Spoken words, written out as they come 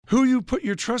Who you put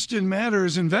your trust in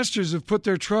matters. Investors have put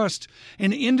their trust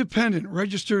in independent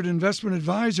registered investment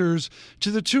advisors to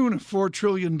the tune of $4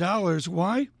 trillion.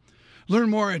 Why? Learn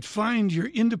more at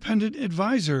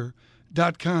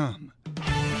findyourindependentadvisor.com.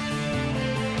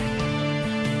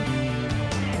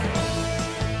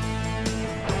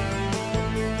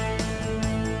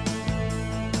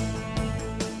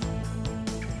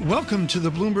 Welcome to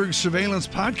the Bloomberg Surveillance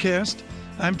Podcast.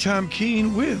 I'm Tom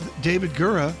Keene with David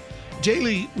Gura.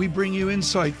 Daily, we bring you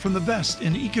insight from the best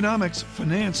in economics,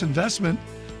 finance, investment,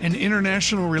 and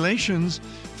international relations.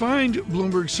 Find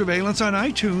Bloomberg Surveillance on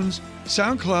iTunes,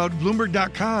 SoundCloud,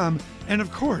 Bloomberg.com, and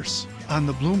of course, on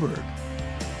the Bloomberg.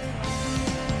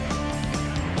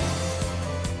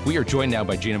 We are joined now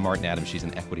by Gina Martin Adams. She's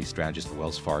an equity strategist for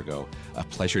Wells Fargo. A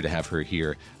pleasure to have her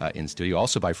here in studio.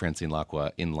 Also by Francine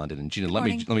Lacqua in London. And Gina, let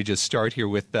me just start here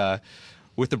with the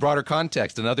broader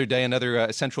context. Another day,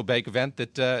 another central bank event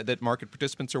that market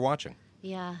participants are watching.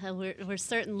 Yeah, we're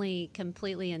certainly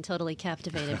completely and totally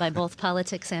captivated by both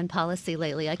politics and policy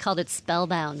lately. I called it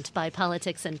spellbound by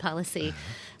politics and policy.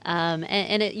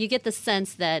 You get the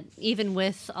sense that even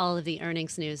with all of the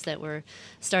earnings news that we're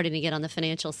starting to get on the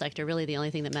financial sector, really the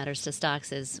only thing that matters to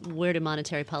stocks is where do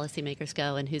monetary policymakers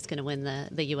go and who's going to win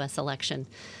the U.S. election.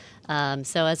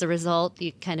 So as a result,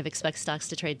 you kind of expect stocks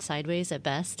to trade sideways at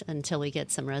best until we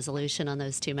get some resolution on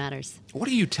those two matters. What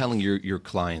are you telling your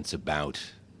clients about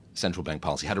central bank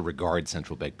policy, how to regard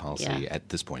central bank policy at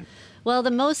this point? Well,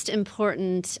 the most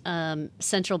important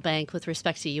central bank with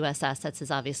respect to U.S. assets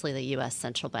is obviously the U.S.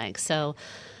 central bank. So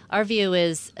our view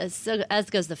is as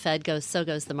goes the Fed, so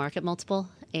goes the market multiple.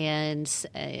 And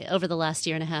over the last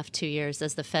year and a half, 2 years,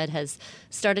 as the Fed has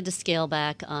started to scale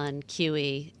back on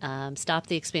QE, stopped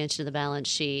the expansion of the balance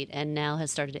sheet, and now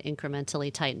has started to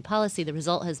incrementally tighten policy, the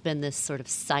result has been this sort of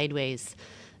sideways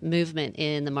movement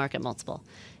in the market multiple.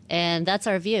 And that's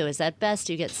our view, is at best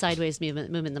you get sideways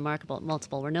movement in the market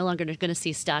multiple. We're no longer going to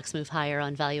see stocks move higher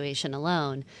on valuation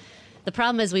alone. The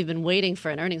problem is we've been waiting for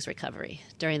an earnings recovery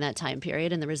during that time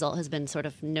period, and the result has been sort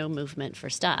of no movement for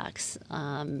stocks.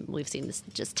 We've seen this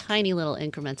just tiny little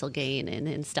incremental gain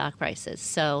in stock prices.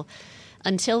 So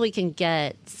until we can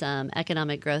get some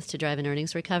economic growth to drive an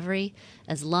earnings recovery,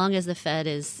 as long as the Fed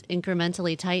is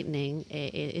incrementally tightening,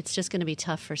 it's just going to be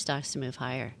tough for stocks to move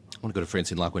higher. I want to go to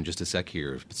Francine Lacqua in just a sec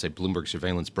here. Say Bloomberg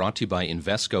Surveillance brought to you by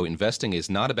Invesco. Investing is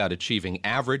not about achieving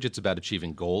average, it's about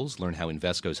achieving goals. Learn how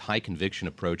Invesco's high conviction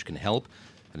approach can help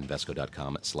at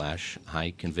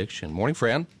Invesco.com/high conviction. Morning,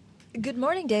 Fran. Good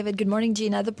morning, David. Good morning,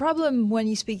 Gina. The problem when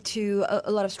you speak to a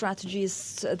lot of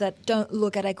strategists that don't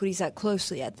look at equities that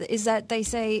closely is that they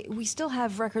say we still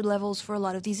have record levels for a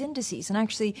lot of these indices. And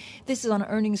actually, this is on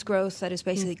earnings growth that is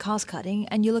basically cost-cutting.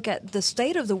 And you look at the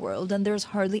state of the world, and there's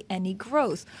hardly any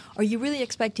growth. Are you really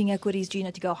expecting equities,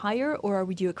 Gina, to go higher, or are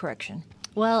we due a correction?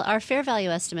 Well, our fair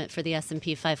value estimate for the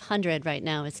S&P 500 right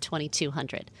now is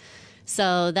 2,200.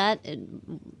 So that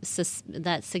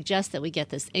suggests that we get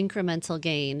this incremental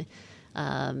gain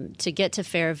to get to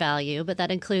fair value, but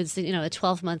that includes a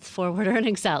 12-month forward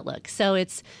earnings outlook. So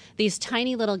it's these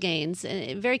tiny little gains,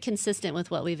 very consistent with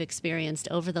what we've experienced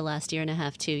over the last year and a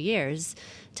half, 2 years.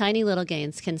 Tiny little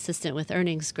gains consistent with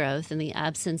earnings growth in the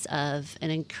absence of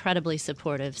an incredibly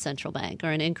supportive central bank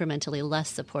or an incrementally less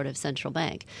supportive central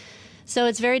bank. So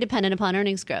it's very dependent upon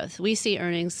earnings growth. We see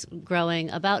earnings growing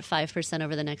about 5%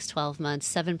 over the next 12 months,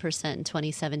 7% in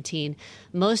 2017.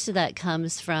 Most of that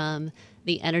comes from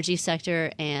the energy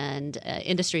sector and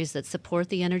industries that support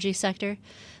the energy sector.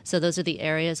 So those are the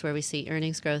areas where we see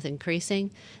earnings growth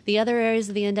increasing. The other areas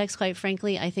of the index, quite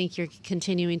frankly, I think you're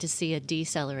continuing to see a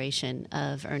deceleration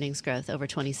of earnings growth over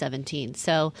 2017.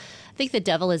 So I think the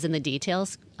devil is in the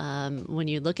details. When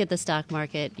you look at the stock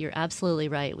market, you're absolutely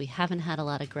right. We haven't had a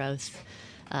lot of growth.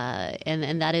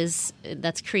 And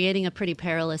that's creating a pretty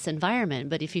perilous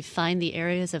environment. But if you find the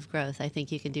areas of growth, I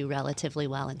think you can do relatively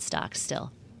well in stocks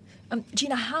still.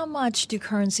 Gina, how much do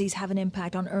currencies have an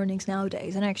impact on earnings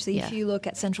nowadays? And actually, if you look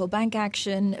at central bank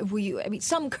action,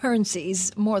 some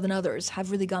currencies, more than others,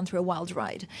 have really gone through a wild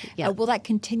ride. Yeah. Will that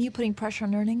continue putting pressure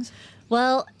on earnings?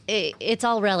 Well, it's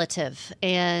all relative.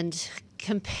 And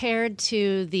compared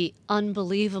to the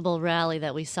unbelievable rally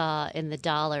that we saw in the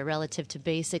dollar relative to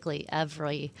basically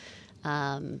every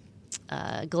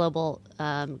global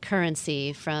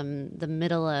currency from the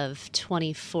middle of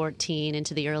 2014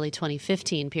 into the early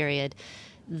 2015 period,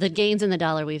 the gains in the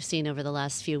dollar we've seen over the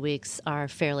last few weeks are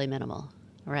fairly minimal,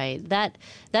 right? That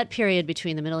period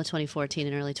between the middle of 2014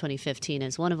 and early 2015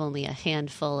 is one of only a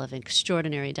handful of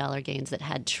extraordinary dollar gains that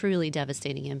had truly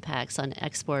devastating impacts on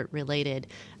export-related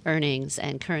earnings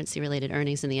and currency-related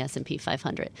earnings in the S&P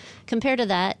 500. Compared to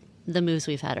that, the moves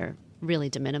we've had are really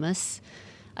de minimis.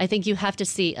 I think you have to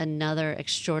see another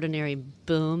extraordinary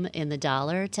boom in the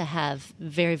dollar to have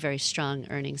very, very strong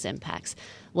earnings impacts.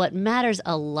 What matters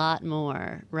a lot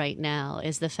more right now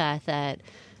is the fact that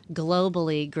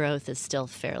globally, growth is still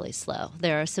fairly slow.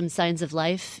 There are some signs of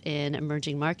life in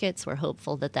emerging markets. We're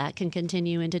hopeful that that can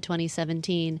continue into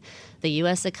 2017. The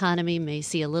U.S. economy may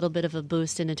see a little bit of a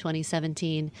boost into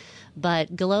 2017,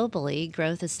 but globally,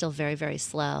 growth is still very, very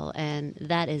slow, and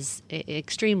that is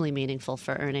extremely meaningful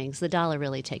for earnings. The dollar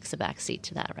really takes a backseat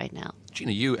to that right now.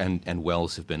 Gina, you and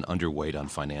Wells have been underweight on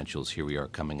financials. Here we are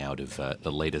coming out of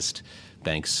the latest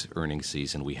bank's earnings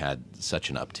season. We had such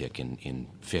an uptick in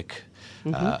FICC.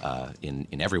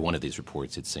 In every one of these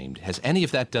reports, it seemed. Has any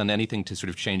of that done anything to sort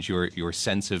of change your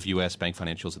sense of U.S. bank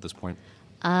financials at this point?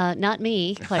 Not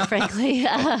me, quite frankly.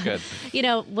 Good. You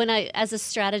know, when as a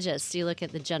strategist, you look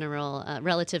at the general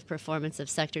relative performance of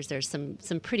sectors, there's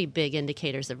some pretty big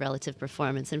indicators of relative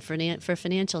performance. And for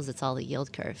financials, it's all the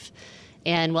yield curve.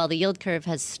 And while the yield curve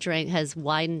has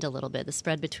widened a little bit, the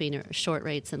spread between short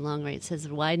rates and long rates has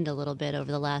widened a little bit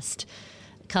over the last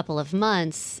couple of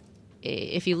months.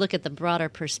 If you look at the broader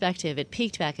perspective, it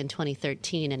peaked back in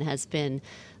 2013 and has been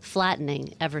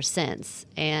flattening ever since.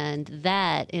 And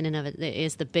that, in and of it,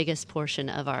 is the biggest portion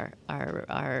of our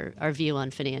view on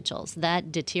financials.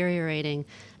 That deteriorating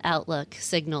outlook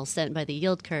signal sent by the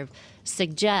yield curve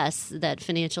suggests that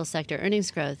financial sector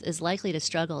earnings growth is likely to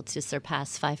struggle to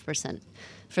surpass 5%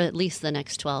 for at least the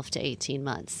next 12 to 18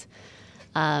 months.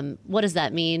 What does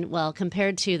that mean? Well,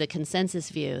 compared to the consensus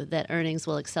view that earnings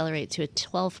will accelerate to a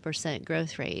 12%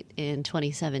 growth rate in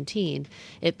 2017,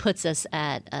 it puts us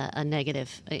at a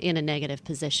negative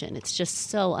position. It's just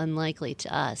so unlikely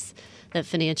to us that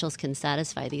financials can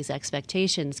satisfy these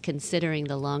expectations, considering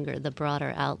the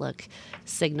broader outlook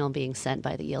signal being sent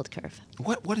by the yield curve.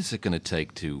 What is it going to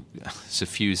take to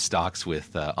suffuse stocks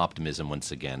with optimism once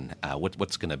again?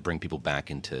 What's going to bring people back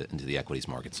into the equities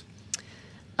markets?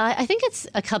 I think it's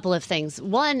a couple of things.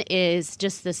 One is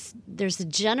just this, there's a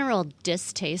general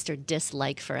distaste or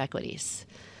dislike for equities.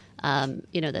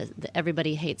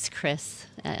 Everybody hates Chris.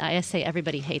 I say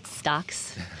everybody hates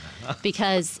stocks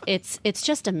because it's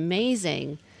just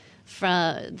amazing.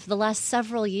 For the last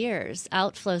several years,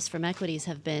 outflows from equities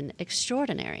have been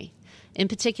extraordinary, in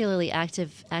particularly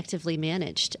actively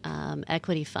managed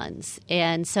equity funds.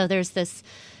 And so there's this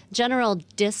general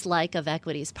dislike of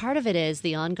equities. Part of it is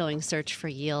the ongoing search for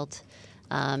yield,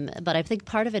 but I think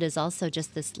part of it is also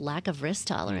just this lack of risk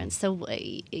tolerance. So,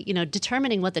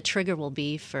 determining what the trigger will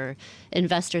be for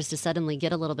investors to suddenly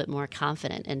get a little bit more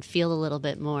confident and feel a little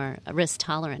bit more risk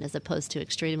tolerant as opposed to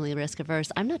extremely risk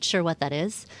averse, I'm not sure what that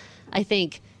is. I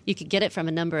think you could get it from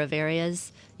a number of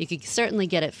areas. You could certainly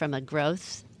get it from a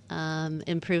growth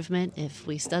improvement if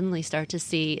we suddenly start to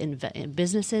see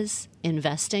businesses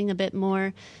investing a bit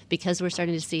more, because we're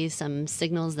starting to see some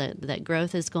signals that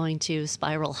growth is going to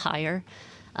spiral higher.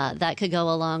 That could go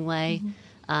a long way.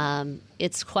 Mm-hmm.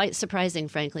 It's quite surprising,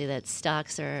 frankly, that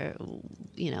stocks are,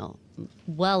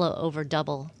 well over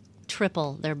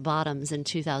triple their bottoms in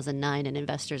 2009, and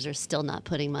investors are still not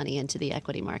putting money into the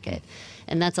equity market.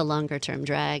 And that's a longer-term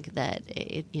drag that,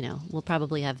 we'll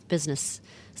probably have business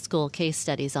school case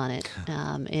studies on it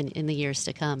in the years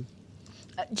to come.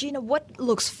 Gina, what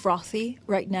looks frothy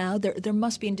right now? There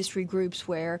must be industry groups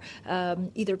where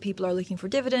either people are looking for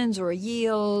dividends or a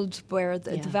yield, where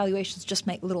the valuations just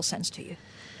make little sense to you.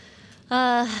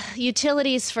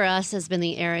 Utilities for us has been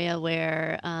the area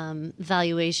where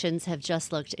valuations have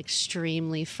just looked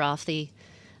extremely frothy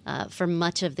for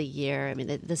much of the year. I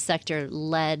mean, the sector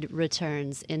led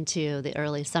returns into the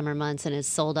early summer months and has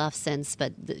sold off since,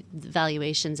 but the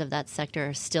valuations of that sector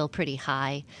are still pretty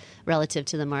high relative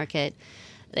to the market.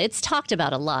 It's talked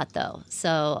about a lot, though,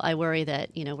 so I worry that,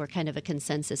 we're kind of a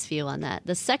consensus view on that.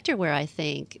 The sector where I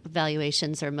think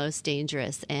valuations are most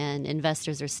dangerous and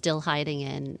investors are still hiding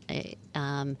in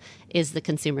is the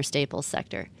consumer staples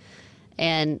sector.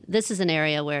 And this is an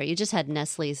area where you just had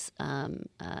Nestle's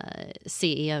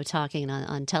CEO talking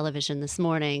on television this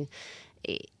morning.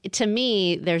 To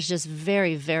me, there's just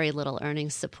very, very little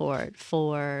earnings support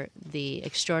for the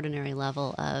extraordinary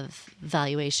level of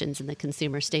valuations in the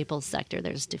consumer staples sector.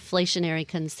 There's deflationary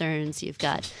concerns. You've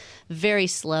got very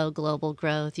slow global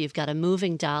growth. You've got a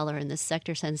moving dollar, and this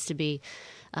sector tends to be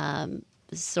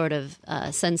sort of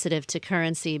sensitive to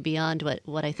currency beyond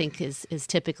what I think is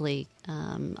typically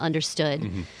understood.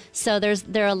 Mm-hmm. So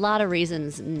there are a lot of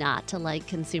reasons not to like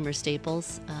consumer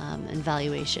staples, and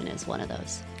valuation is one of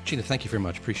those. Gina, thank you very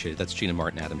much. Appreciate it. That's Gina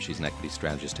Martin Adams. She's an equity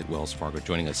strategist at Wells Fargo,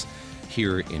 joining us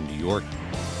here in New York.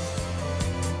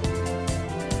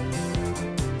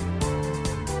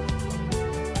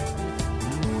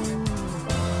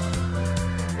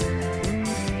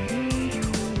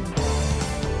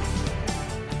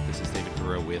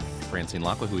 Francine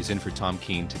Lacqua, who is in for Tom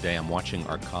Keene today. I'm watching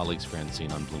our colleagues,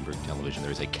 Francine, on Bloomberg Television.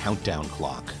 There is a countdown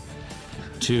clock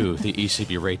to the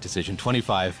ECB rate decision.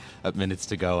 25 minutes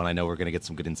to go, and I know we're going to get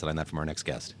some good insight on that from our next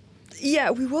guest.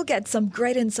 Yeah, we will get some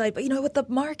great insight. But you know what? The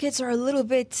markets are a little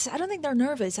bit, I don't think they're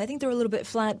nervous. I think they're a little bit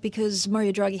flat because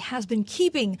Mario Draghi has been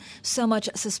keeping so much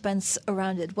suspense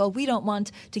around it. Well, we don't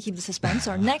want to keep the suspense.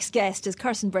 Our next guest is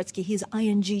Carsten Brzezinski. He's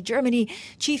ING Germany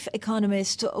chief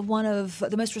economist, one of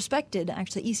the most respected,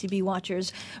 actually, ECB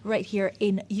watchers right here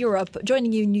in Europe,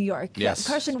 joining you in New York. Yes,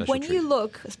 Carsten, when you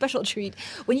look at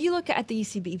the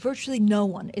ECB, virtually no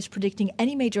one is predicting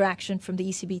any major action from the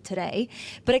ECB today,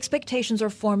 but expectations are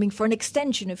forming for an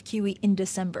extension of QE in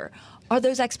December. Are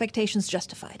those expectations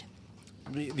justified?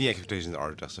 The expectations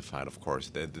are justified, of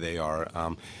course. They are,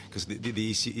 because the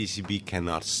ECB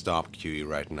cannot stop QE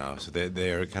right now. So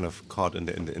they are kind of caught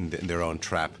in their own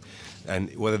trap.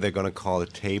 And whether they're going to call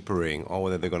it tapering or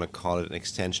whether they're going to call it an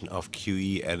extension of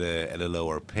QE at a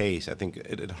lower pace, I think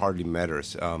it hardly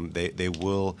matters. They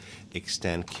will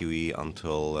extend QE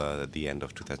until the end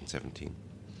of 2017.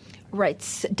 Right.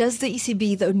 Does the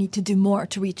ECB, though, need to do more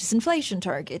to reach its inflation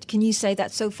target? Can you say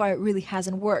that so far it really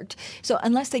hasn't worked? So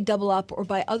unless they double up or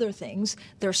buy other things,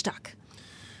 they're stuck.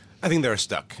 I think they're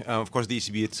stuck. Of course, the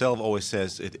ECB itself always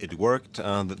says it worked.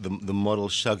 The model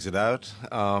shugs it out.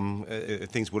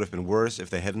 Things would have been worse if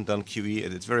they hadn't done QE.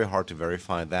 It's very hard to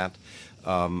verify that.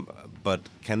 But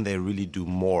can they really do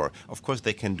more? Of course,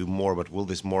 they can do more, but will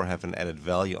this more have an added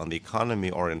value on the economy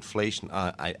or inflation?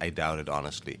 I doubt it,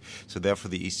 honestly. So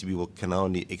therefore, the ECB can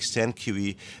only extend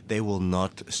QE. They will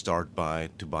not start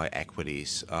to buy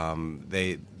equities.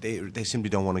 They simply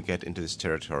don't want to get into this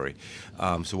territory.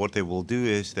 So what they will do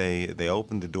is they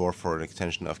open the door for an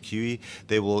extension of QE.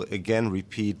 They will again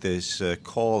repeat this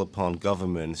call upon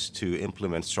governments to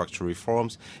implement structural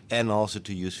reforms and also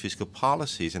to use fiscal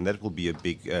policies, and that will be a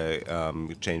big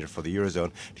changer for the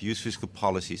Eurozone, to use fiscal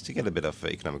policies to get a bit of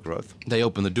economic growth. They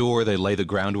open the door, they lay the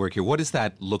groundwork here. What does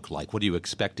that look like? What do you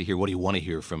expect to hear? What do you want to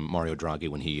hear from Mario Draghi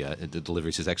when he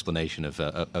delivers his explanation of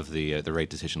the rate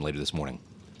decision later this morning?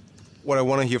 What I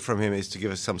want to hear from him is to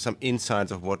give us some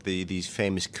insights of what these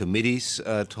famous committees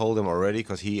told him already,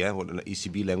 because he, in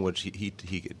ECB language, he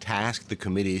tasked the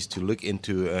committees to look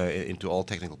into all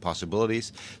technical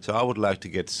possibilities. So I would like to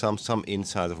get some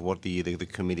insight of what the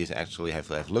committees actually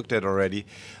have looked at already,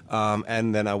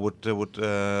 and then I would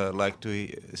like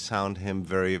to sound him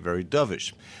very, very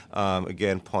dovish,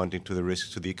 again pointing to the risks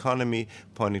to the economy,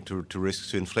 pointing to risks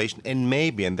to inflation, and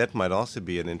maybe, and that might also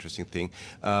be an interesting thing,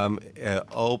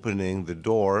 opening the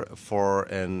door for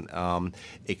an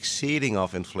exceeding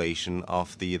of inflation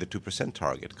of the 2%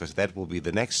 target, because that will be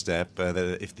the next step.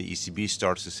 If the ECB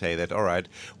starts to say that, all right,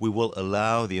 we will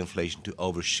allow the inflation to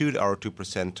overshoot our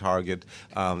 2% target,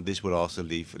 this would also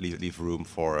leave room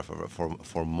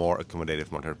for more accommodative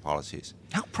monetary policies.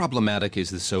 How problematic is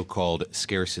the so-called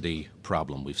scarcity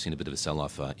problem? We've seen a bit of a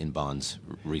sell-off in bonds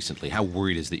recently. How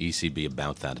worried is the ECB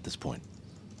about that at this point?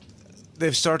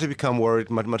 They've started to become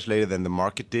worried much later than the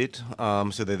market did.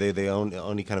 So they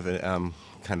only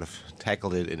kind of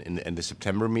tackled it in the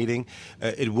September meeting.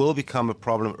 It will become a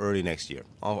problem early next year.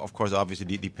 Of course,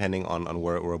 obviously, depending on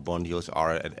where bond yields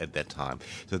are at that time.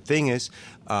 So the thing is,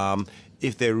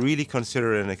 if they really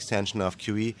consider an extension of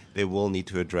QE, they will need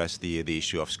to address the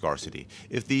issue of scarcity.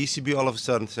 If the ECB all of a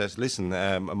sudden says, listen,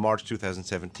 March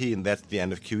 2017, that's the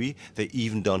end of QE, they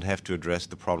even don't have to address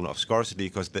the problem of scarcity,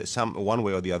 because one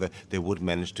way or the other, they would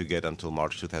manage to get until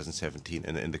March 2017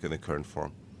 in the current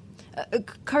form.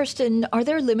 Carsten, are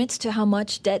there limits to how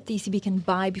much debt the ECB can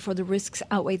buy before the risks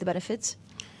outweigh the benefits?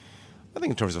 I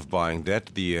think in terms of buying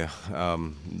debt,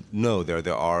 no,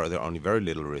 there are only very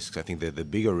little risks. I think the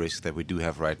bigger risks that we do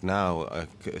have right now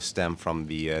stem from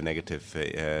the negative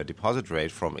deposit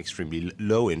rate from extremely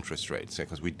low interest rates,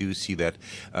 because we do see that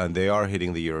they are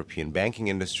hitting the European banking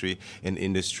industry, an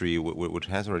industry which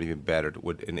has already been battered,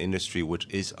 an industry which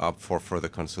is up for further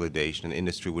consolidation, an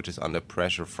industry which is under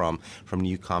pressure from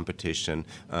new competition,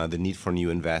 the need for new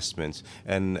investments,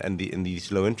 and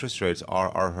these low interest rates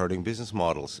are hurting business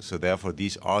models. So therefore,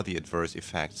 these are the adverse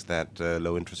effects that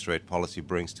low interest rate policy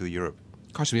brings to Europe.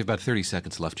 Carsten, we have about 30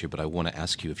 seconds left here, but I want to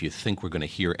ask you if you think we're going to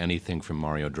hear anything from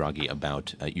Mario Draghi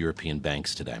about European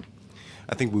banks today.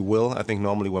 I think we will. I think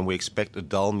normally when we expect a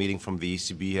dull meeting from the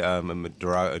ECB,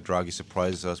 Draghi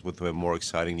surprises us with more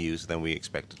exciting news than we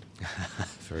expected.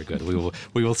 Very good.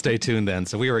 We will stay tuned then.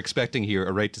 So we are expecting here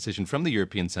a rate decision from the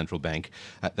European Central Bank.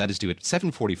 That is due at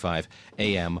 7:45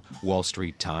 a.m. Wall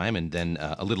Street time, and then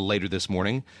a little later this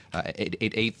morning, at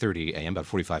 8:30 a.m., about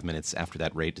 45 minutes after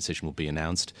that rate decision will be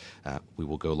announced, we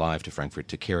will go live to Frankfurt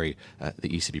to carry the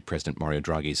ECB President Mario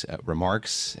Draghi's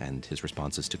remarks and his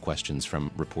responses to questions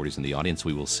from reporters in the audience.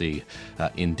 We will see,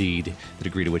 indeed, the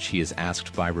degree to which he is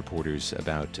asked by reporters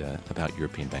about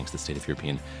European banks, the state of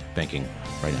European banking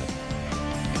right now.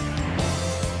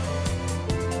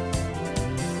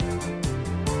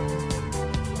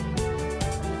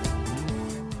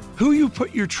 Who you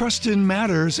put your trust in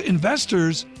matters.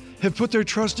 Investors have put their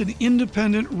trust in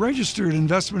independent registered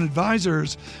investment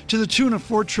advisors to the tune of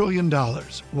 $4 trillion.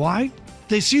 Why?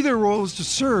 They see their role as to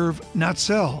serve, not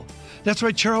sell. That's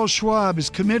why Charles Schwab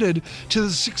is committed to the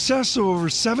success of over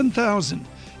 7,000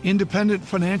 independent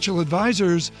financial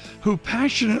advisors who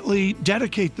passionately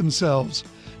dedicate themselves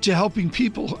to helping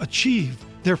people achieve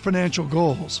their financial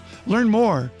goals. Learn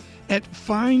more at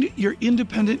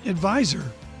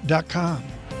findyourindependengadvisor.com.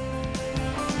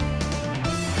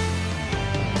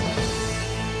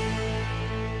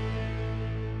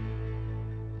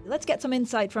 Let's get some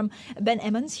insight from Ben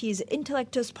Emmons. He's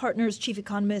Intellectus Partners Chief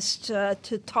Economist to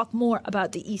talk more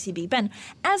about the ECB. Ben,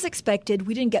 as expected,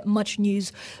 we didn't get much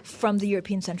news from the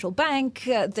European Central Bank.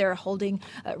 They're holding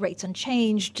rates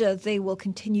unchanged. They will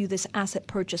continue this asset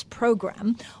purchase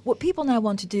program. What people now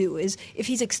want to do is if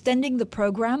he's extending the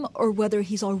program or whether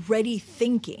he's already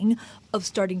thinking of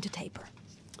starting to taper.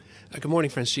 Good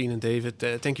morning, Francine and David.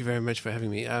 Thank you very much for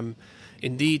having me.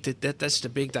 Indeed, that's the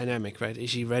big dynamic, right?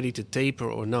 Is he ready to taper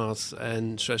or not?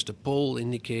 And so as the poll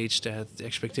indicates that the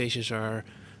expectations are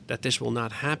that this will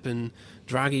not happen,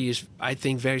 Draghi is, I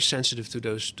think, very sensitive to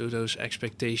those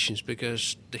expectations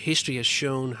because the history has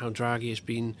shown how Draghi has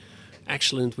been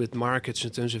excellent with markets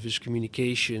in terms of his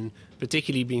communication,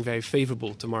 particularly being very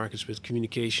favorable to markets with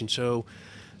communication. So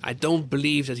I don't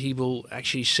believe that he will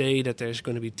actually say that there's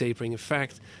going to be tapering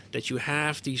effect, that you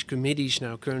have these committees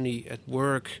now currently at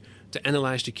work to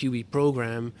analyze the QE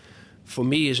program. For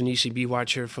me, as an ECB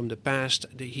watcher from the past,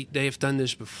 they have done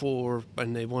this before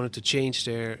and they wanted to change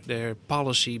their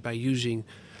policy by using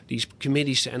these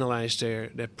committees to analyze their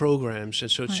programs.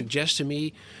 And so it suggests to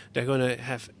me they're going to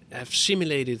have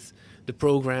simulated the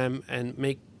program and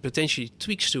make potentially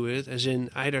tweaks to it, as in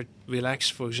either relax,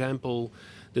 for example,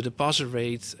 the deposit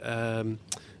rate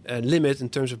limit in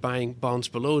terms of buying bonds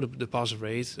below the deposit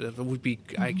rate. That would be,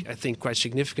 I think, quite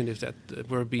significant if that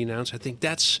were being announced. I think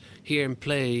that's here in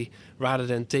play rather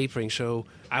than tapering. So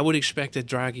I would expect that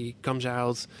Draghi comes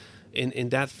out in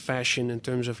that fashion in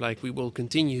terms of like we will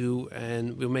continue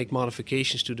and we'll make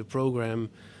modifications to the program,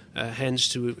 hence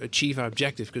to achieve our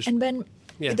objective. And Ben,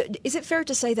 is it fair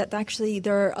to say that actually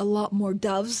there are a lot more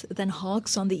doves than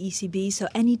hawks on the ECB, so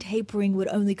any tapering would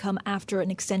only come after an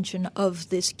extension of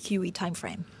this QE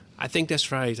timeframe? I think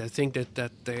that's right. I think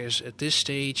that there's, at this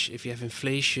stage, if you have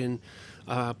inflation,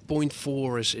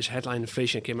 0.4 is headline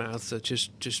inflation that came out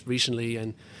just recently.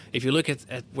 And if you look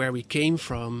at where we came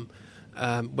from,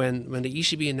 when the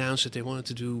ECB announced that they wanted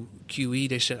to do QE,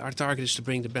 they said our target is to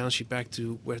bring the balance sheet back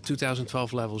to where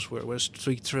 2012 levels were, was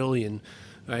 3 trillion.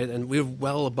 Right, and we're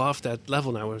well above that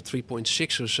level now. We're at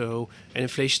 3.6 or so, and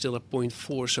inflation still at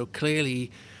 0.4. So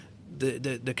clearly,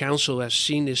 the council has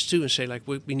seen this too and say like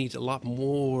we need a lot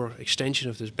more extension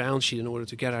of this balance sheet in order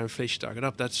to get our inflation target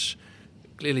up. That's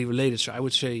clearly related. So I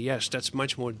would say yes, that's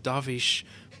much more dovish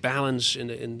balance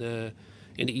in the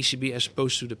ECB as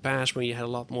opposed to the past when you had a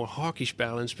lot more hawkish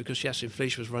balance because yes,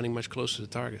 inflation was running much closer to the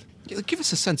target. Give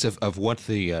us a sense of what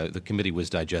the committee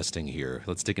was digesting here.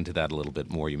 Let's dig into that a little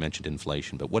bit more. You mentioned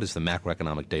inflation, but what does the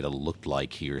macroeconomic data look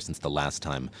like here since the last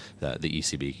time the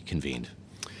ECB convened?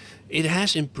 It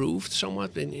has improved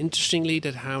somewhat, and interestingly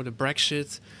that how the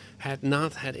Brexit had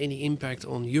not had any impact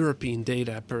on European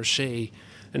data per se.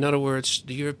 In other words,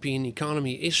 the European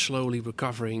economy is slowly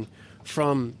recovering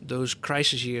from those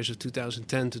crisis years of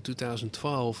 2010 to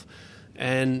 2012.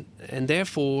 And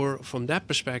therefore, from that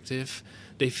perspective,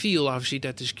 they feel obviously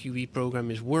that this QE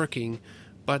program is working,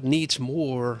 but needs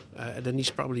more. There needs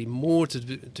probably more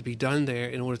to be done there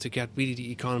in order to get really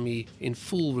the economy in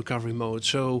full recovery mode.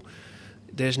 So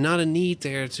there's not a need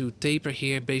there to taper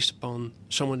here based upon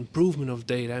some improvement of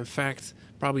data. In fact,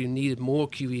 probably needed more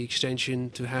QE extension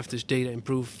to have this data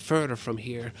improve further from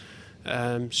here.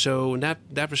 So in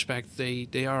that respect,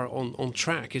 they are on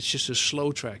track. It's just a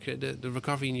slow track. The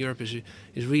recovery in Europe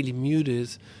is really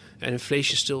muted, and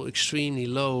inflation is still extremely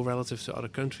low relative to other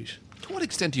countries. To what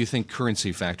extent do you think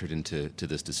currency factored into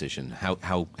this decision?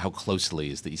 How closely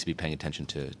is the ECB paying attention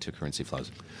to currency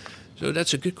flows? So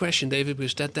that's a good question, David,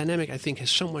 because that dynamic, I think,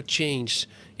 has somewhat changed.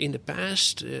 In the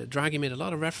past, Draghi made a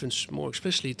lot of reference more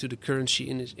explicitly to the currency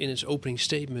in its opening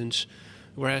statements,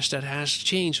 whereas that has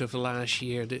changed over the last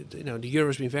year. The euro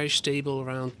has been very stable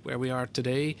around where we are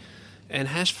today and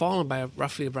has fallen by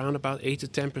roughly around about 8 to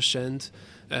 10%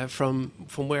 from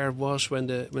where it was when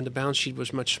the balance sheet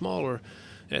was much smaller.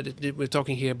 We're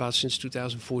talking here about since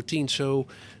 2014. So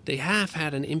they have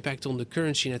had an impact on the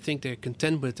currency, and I think they're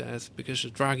content with that because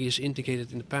Draghi has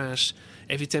indicated in the past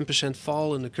every 10%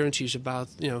 fall in the currency is about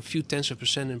a few tenths of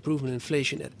percent improvement in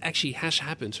inflation. That actually has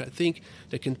happened. So I think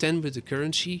they're content with the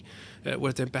currency.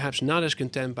 What they're perhaps not as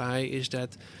content by is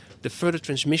that the further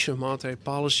transmission of monetary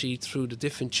policy through the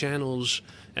different channels,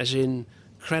 as in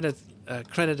credit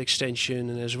extension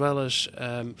and as well as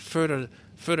further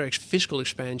fiscal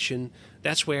expansion,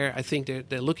 that's where I think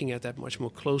they're looking at that much more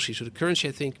closely. So the currency,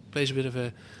 I think, plays a bit of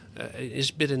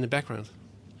is a bit in the background.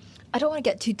 I don't want to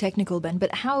get too technical, Ben,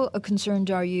 but how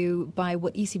concerned are you by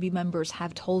what ECB members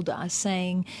have told us,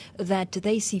 saying that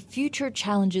they see future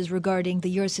challenges regarding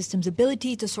the Eurosystem's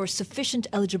ability to source sufficient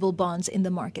eligible bonds in the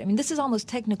market? I mean, this is almost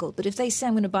technical, but if they say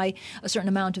I'm going to buy a certain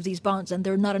amount of these bonds and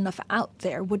there are not enough out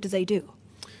there, what do they do?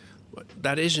 Well,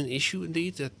 that is an issue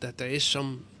indeed, that there is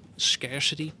some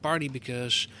scarcity, partly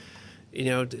because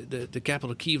the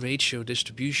capital key ratio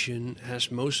distribution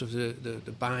has most of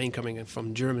the buying coming from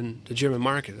the German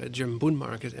market, the German Bund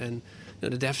market, and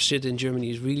the deficit in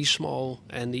Germany is really small,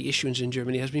 and the issuance in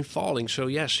Germany has been falling. So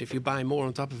yes, if you buy more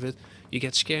on top of it, you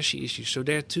get scarcity issues. So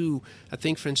there too, I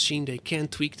think, Francine, they can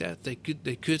tweak that. They could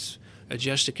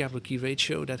adjust the capital key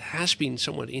ratio. That has been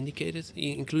somewhat indicated,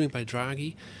 including by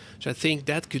Draghi. So I think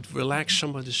that could relax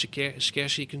some of the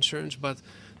scarcity concerns, but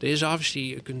there is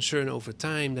obviously a concern over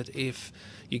time that if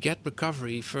you get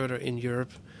recovery further in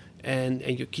Europe and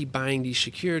you keep buying these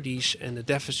securities and the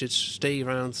deficits stay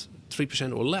around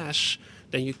 3% or less,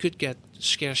 then you could get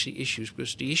scarcity issues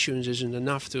because the issuance isn't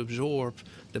enough to absorb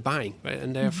the buying, right?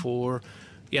 And therefore,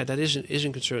 that is a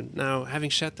concern. Now,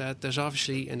 having said that, there's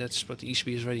obviously, and that's what the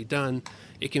ECB has already done,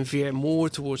 it can veer more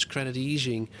towards credit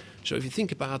easing. So if you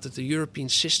think about it, the European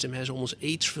system has almost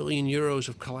 8 trillion euros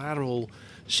of collateral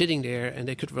sitting there, and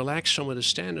they could relax some of the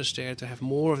standards there to have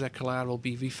more of that collateral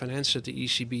be refinanced at the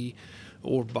ECB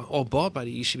or bought by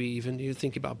the ECB even. You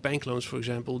think about bank loans, for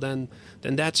example, then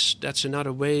that's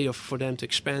another way for them to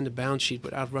expand the balance sheet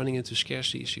without running into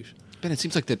scarcity issues. Ben, it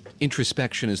seems like that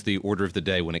introspection is the order of the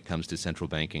day when it comes to central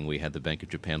banking. We had the Bank of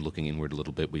Japan looking inward a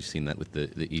little bit. We've seen that with the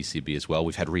ECB as well.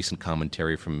 We've had recent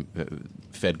commentary from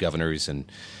Fed governors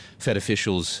and Fed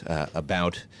officials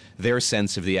about their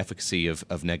sense of the efficacy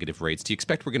of negative rates. Do you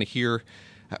expect we're going to hear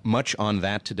much on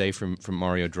that today from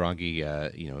Mario Draghi,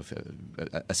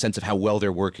 a sense of how well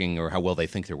they're working or how well they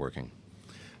think they're working?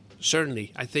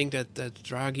 Certainly. I think that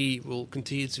Draghi will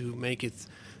continue to make it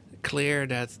clear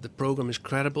that the program is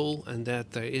credible and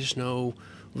that there is no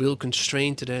real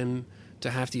constraint to them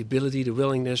to have the ability, the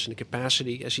willingness, and the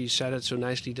capacity, as he said it so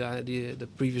nicely, the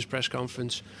previous press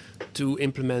conference, to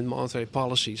implement monetary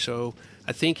policy. So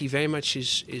I think he very much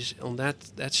is on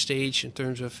that stage in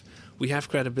terms of we have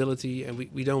credibility and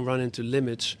we don't run into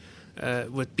limits.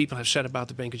 What people have said about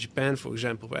the Bank of Japan, for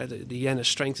example, where the yen has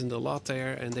strengthened a lot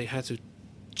there and they had to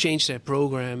change their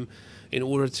program in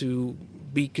order to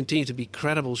continue to be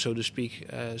credible, so to speak.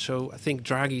 So I think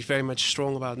Draghi is very much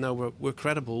strong about now we're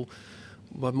credible.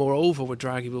 But moreover, what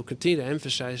Draghi will continue to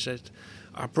emphasize that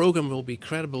our program will be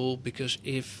credible because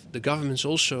if the governments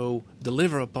also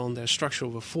deliver upon their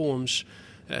structural reforms,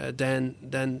 then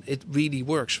it really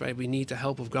works, right? We need the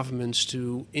help of governments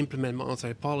to implement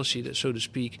monetary policy, so to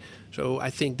speak. So I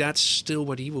think that's still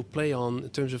what he will play on in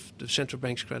terms of the central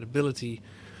bank's credibility.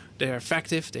 They are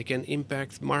effective, they can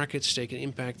impact markets, they can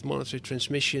impact monetary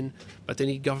transmission, but they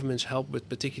need governments' help with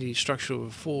particularly structural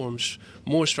reforms,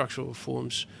 more structural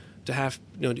reforms, to have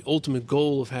the ultimate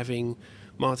goal of having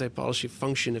monetary policy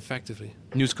function effectively.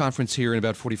 News conference here in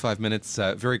about 45 minutes.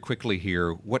 Very quickly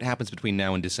here, what happens between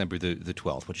now and December the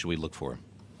 12th? What should we look for?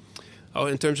 Oh,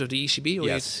 in terms of the ECB?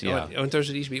 Yes, yeah. In terms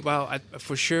of the ECB, well,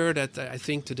 for sure that I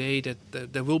think today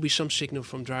that there will be some signal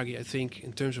from Draghi, I think,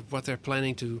 in terms of what they're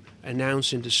planning to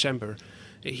announce in December.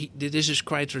 This is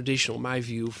quite traditional, in my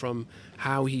view, from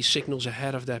how he signals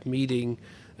ahead of that meeting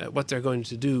what they're going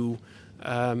to do.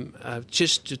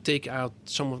 Just to take out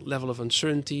some level of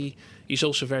uncertainty. He's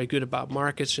also very good about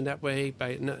markets in that way.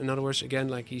 In other words, again,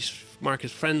 like he's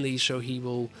market friendly, so he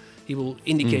will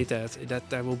indicate that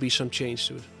there will be some change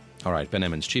to it. All right, Ben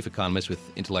Emmons, Chief Economist with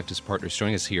Intellectus Partners,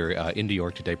 joining us here in New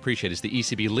York today. Appreciate it. As the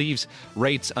ECB leaves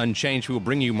rates unchanged, we will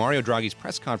bring you Mario Draghi's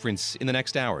press conference in the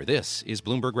next hour. This is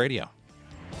Bloomberg Radio.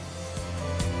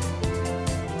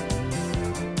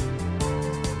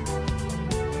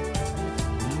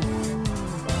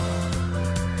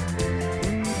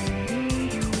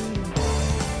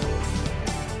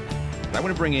 I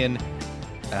want to bring in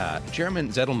German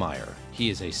Zedelmeier.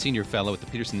 He is a senior fellow at the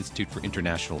Peterson Institute for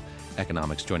International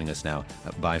Economics, joining us now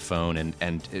by phone.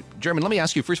 And German, let me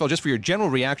ask you, first of all, just for your general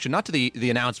reaction, not to the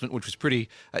announcement, which was pretty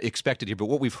expected here, but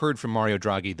what we've heard from Mario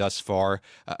Draghi thus far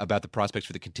about the prospects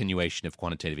for the continuation of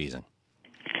quantitative easing.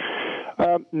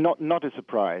 Not a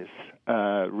surprise,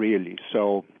 really.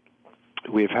 So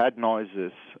we've had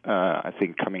noises, I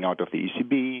think, coming out of the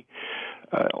ECB,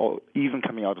 or even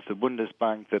coming out of the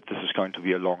Bundesbank, that this is going to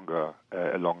be a longer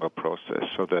process.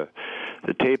 So the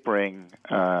tapering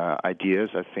ideas,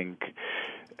 I think,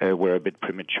 were a bit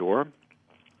premature.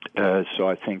 So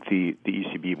I think the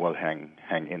ECB will hang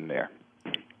in there.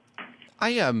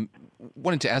 I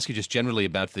wanted to ask you just generally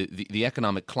about the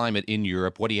economic climate in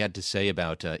Europe, what he had to say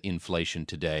about inflation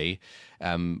today.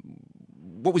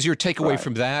 What was your takeaway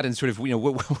from that, and sort of,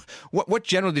 what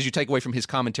generally did you take away from his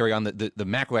commentary on the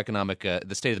macroeconomic,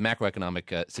 the state of the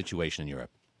macroeconomic situation in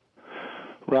Europe?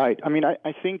 Right. I mean,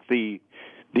 I think the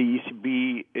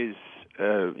ECB is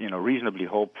reasonably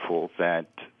hopeful that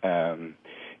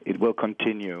it will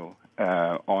continue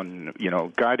on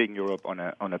guiding Europe on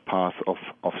a path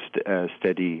of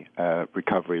steady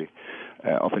recovery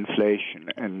of inflation.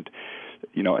 And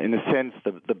in a sense,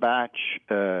 the batch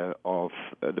of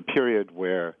the period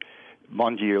where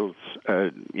bond yields,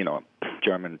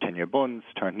 German 10-year bonds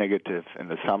turned negative in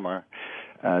the summer,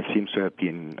 seems to have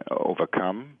been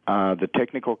overcome. The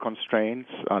technical constraints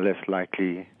are less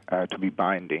likely to be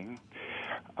binding.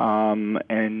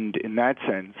 And in that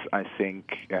sense, I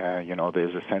think,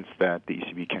 there's a sense that the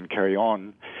ECB can carry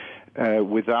on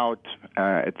without,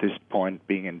 at this point,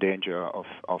 being in danger of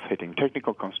hitting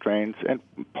technical constraints, and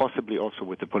possibly also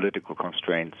with the political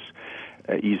constraints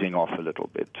easing off a little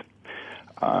bit.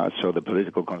 So the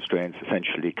political constraints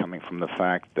essentially coming from the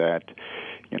fact that,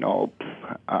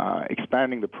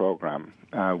 expanding the program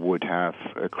would have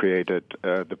created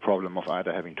the problem of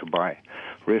either having to buy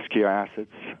riskier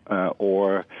assets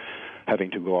or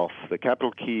having to go off the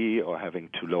capital key or having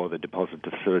to lower the deposit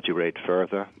facility rate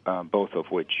further, both of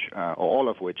which, or all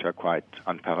of which, are quite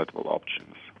unpalatable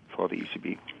options for the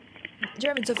ECB.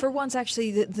 Jeremy, so for once, actually,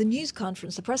 the news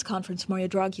conference, the press conference, Mario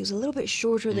Draghi, was a little bit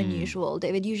shorter than usual.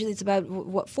 David, usually it's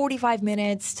about, 45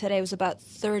 minutes. Today was about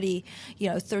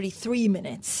 33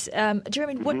 minutes.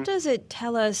 Jeremy, what does it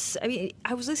tell us? I mean,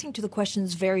 I was listening to the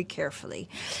questions very carefully,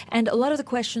 and a lot of the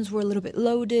questions were a little bit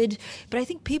loaded, but I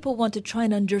think people want to try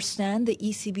and understand the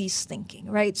ECB's thinking,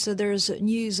 right? So there's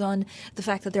news on the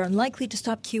fact that they're unlikely to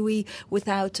stop QE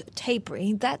without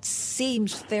tapering. That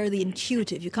seems fairly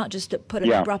intuitive. You can't just put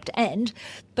an abrupt end.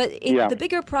 But the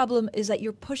bigger problem is that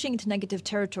you're pushing into negative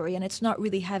territory, and it's not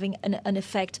really having an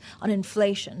effect on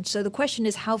inflation. So the question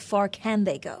is, how far can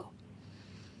they go?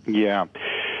 Yeah.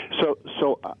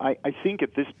 So I think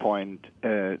at this point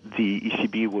the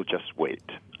ECB will just wait.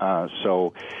 They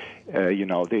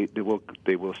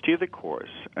will steer the course.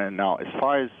 And now, as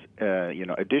far as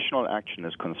additional action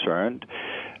is concerned,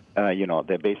 there are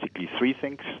basically three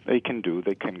things they can do.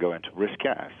 They can go into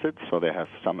riskier assets, so they have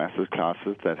some asset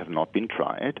classes that have not been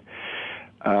tried.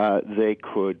 They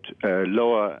could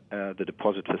lower the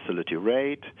deposit facility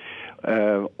rate,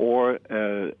 or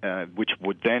which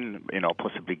would then,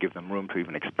 possibly give them room to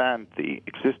even expand the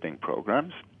existing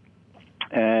programs.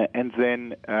 And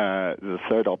then the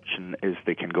third option is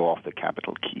they can go off the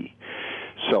capital key.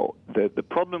 So the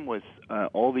problem with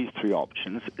all these three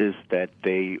options is that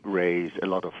they raise a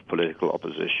lot of political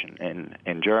opposition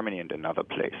in Germany and in other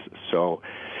places. So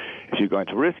if you go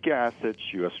into risky assets,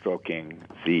 you are stroking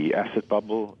the asset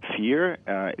bubble fear.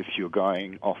 If you're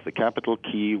going off the capital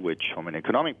key, which from an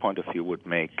economic point of view would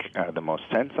make the most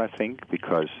sense, I think,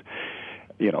 because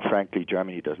frankly,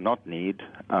 Germany does not need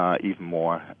even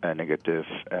more negative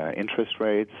interest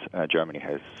rates. Germany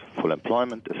has full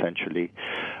employment, essentially.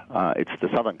 It's the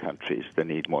southern countries that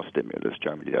need more stimulus.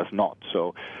 Germany does not.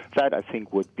 So that, I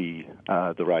think, would be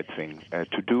the right thing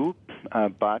to do.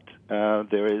 But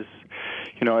there is,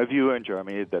 a view in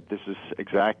Germany that this is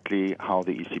exactly how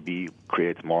the ECB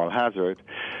creates moral hazard,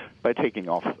 by taking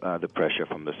off the pressure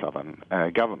from the southern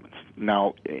governments.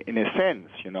 Now, in a sense,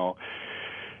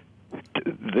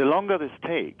 the longer this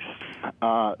takes,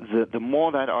 the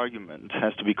more that argument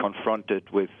has to be confronted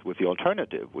with the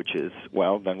alternative, which is,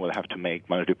 well, then we'll have to make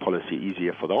monetary policy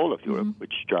easier for the whole of Europe,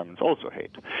 which Germans also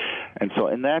hate. And so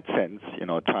in that sense,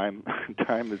 time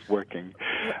is working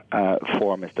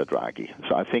for Mr. Draghi.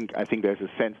 So I think there's a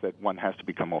sense that one has to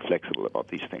become more flexible about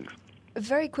these things.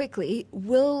 Very quickly,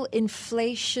 will the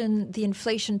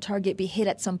inflation target be hit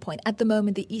at some point? At the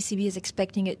moment, the ECB is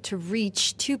expecting it to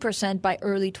reach 2% by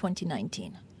early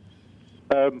 2019.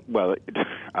 Well,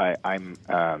 I'm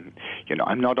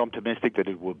not optimistic that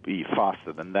it will be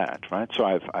faster than that, right? So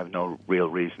I've no real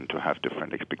reason to have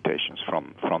different expectations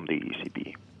from the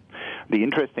ECB. The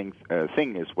interesting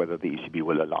thing is whether the ECB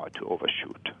will allow it to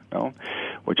overshoot,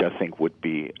 which I think would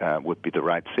be the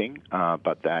right thing,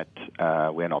 but that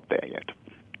we're not there yet.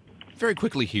 Very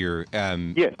quickly here,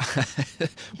 yes.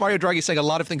 Mario Draghi saying a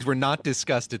lot of things were not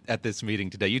discussed at this meeting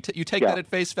today. You take that at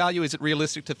face value? Is it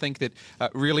realistic to think that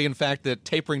really, in fact, that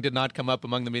tapering did not come up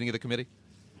among the meeting of the committee?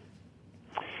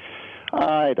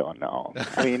 I don't know.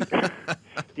 I mean,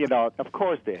 of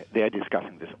course they're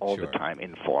discussing this all the time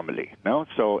informally, no?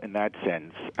 So in that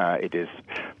sense, it is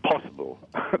possible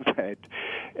that,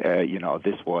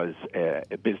 this was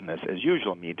a business as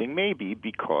usual meeting, maybe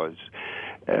because,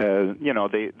 the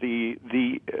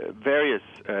various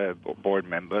board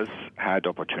members had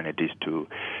opportunities to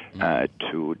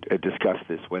discuss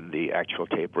this when the actual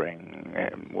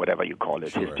tapering, whatever you call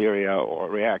it, hysteria or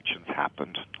reactions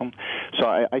happened. So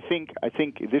I think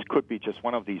this could be just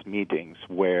one of these meetings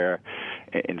where,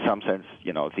 in some sense,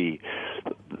 the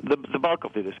bulk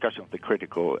of the discussion of the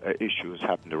critical issues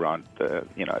happened around, a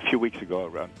few weeks ago,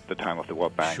 around the time of the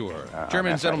World Bank. Sure.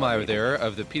 German Zettelmeyer there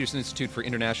of the Peterson Institute for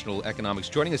International Economics,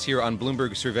 joining us here on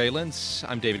Bloomberg Surveillance.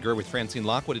 I'm David Gurr with Francine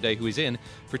Lacqua today, who is in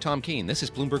for Tom Keene. This is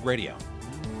Bloomberg Radio.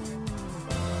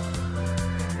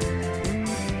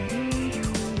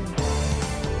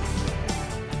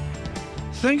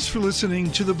 Thanks for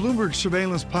listening to the Bloomberg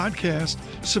Surveillance Podcast.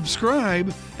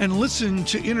 Subscribe and listen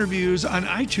to interviews on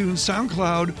iTunes,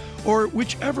 SoundCloud, or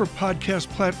whichever podcast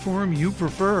platform you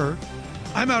prefer.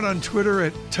 I'm out on Twitter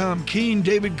at Tom Keene.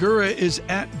 David Gurr is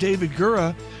at David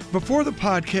Gurr. Before the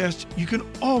podcast, you can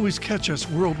always catch us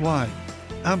worldwide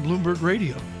on Bloomberg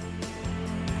Radio.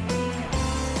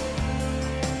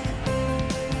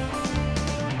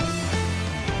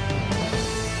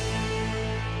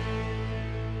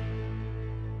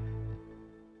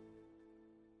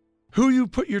 Who you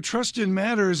put your trust in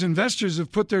matters. Investors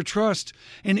have put their trust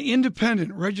in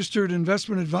independent registered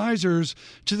investment advisors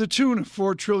to the tune of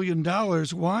 $4 trillion.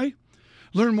 Why?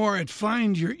 Learn more at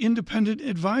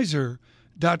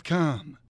findyourindependengadvisor.com.